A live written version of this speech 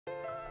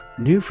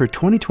New for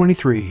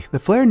 2023, the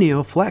Flair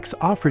NEO Flex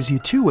offers you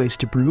 2 ways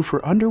to brew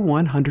for under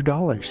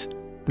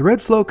 $100. The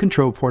red flow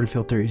control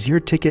portafilter is your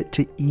ticket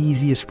to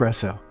easy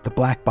espresso. The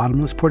black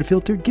bottomless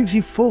portafilter gives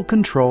you full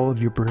control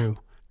of your brew.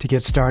 To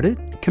get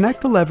started, connect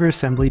the lever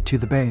assembly to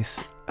the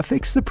base.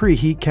 Affix the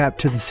preheat cap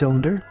to the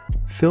cylinder,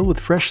 fill with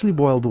freshly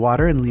boiled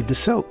water and leave to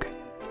soak.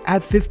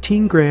 Add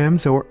 15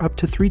 grams or up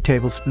to 3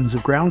 tablespoons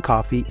of ground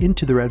coffee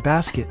into the red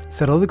basket.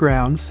 Settle the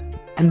grounds,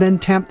 and then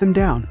tamp them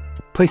down.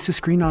 Place the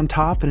screen on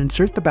top and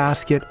insert the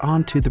basket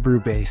onto the brew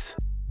base.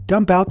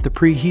 Dump out the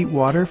preheat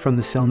water from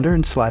the cylinder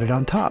and slide it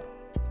on top.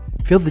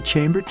 Fill the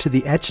chamber to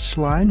the etched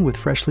line with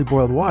freshly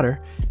boiled water,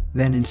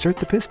 then insert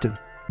the piston.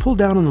 Pull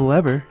down on the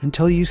lever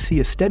until you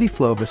see a steady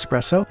flow of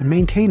espresso and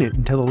maintain it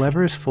until the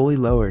lever is fully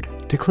lowered.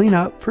 To clean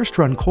up, first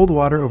run cold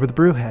water over the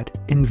brew head.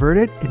 Invert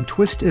it and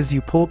twist as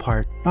you pull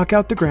apart. Knock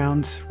out the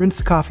grounds, rinse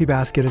the coffee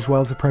basket as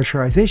well as the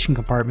pressurization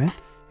compartment,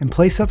 and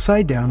place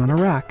upside down on a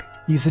rack.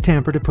 Use the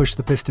tamper to push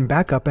the piston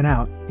back up and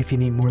out. If you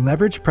need more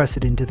leverage, press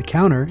it into the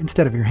counter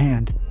instead of your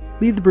hand.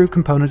 Leave the brew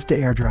components to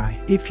air dry.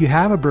 If you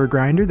have a burr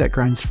grinder that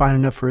grinds fine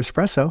enough for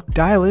espresso,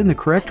 dial in the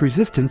correct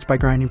resistance by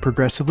grinding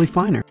progressively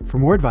finer. For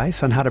more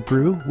advice on how to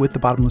brew with the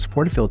bottomless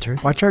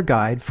portafilter, watch our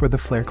guide for the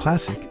Flair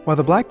Classic. While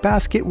the black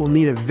basket will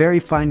need a very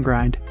fine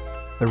grind,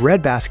 the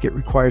red basket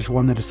requires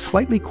one that is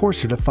slightly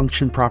coarser to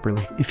function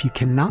properly. If you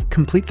cannot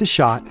complete the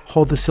shot,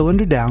 hold the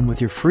cylinder down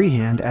with your free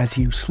hand as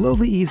you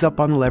slowly ease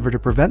up on the lever to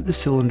prevent the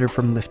cylinder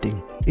from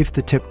lifting. If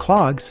the tip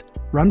clogs,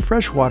 run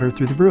fresh water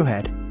through the brew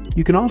head.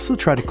 You can also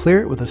try to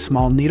clear it with a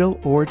small needle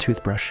or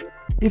toothbrush.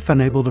 If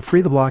unable to free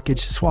the blockage,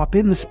 swap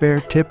in the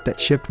spare tip that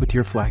shipped with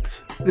your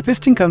Flex. The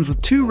piston comes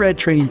with 2 red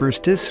training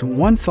burst discs and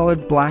 1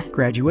 solid black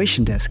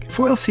graduation disc.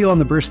 Foil seal on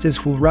the burst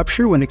disc will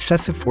rupture when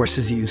excessive force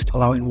is used,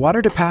 allowing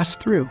water to pass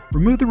through.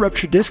 Remove the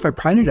ruptured disc by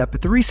prying it up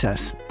at the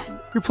recess.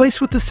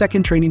 Replace with the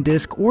second training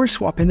disc or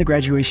swap in the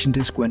graduation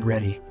disc when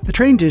ready. The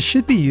training disc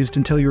should be used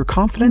until you are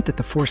confident that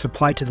the force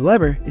applied to the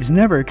lever is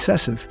never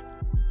excessive.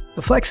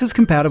 The Flex is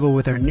compatible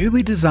with our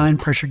newly designed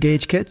pressure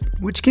gauge kit,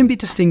 which can be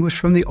distinguished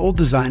from the old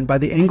design by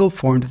the angle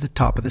formed at the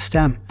top of the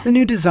stem. The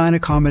new design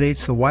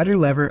accommodates the wider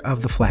lever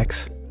of the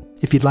Flex.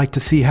 If you'd like to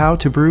see how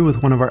to brew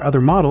with one of our other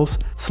models,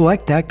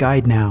 select that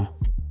guide now.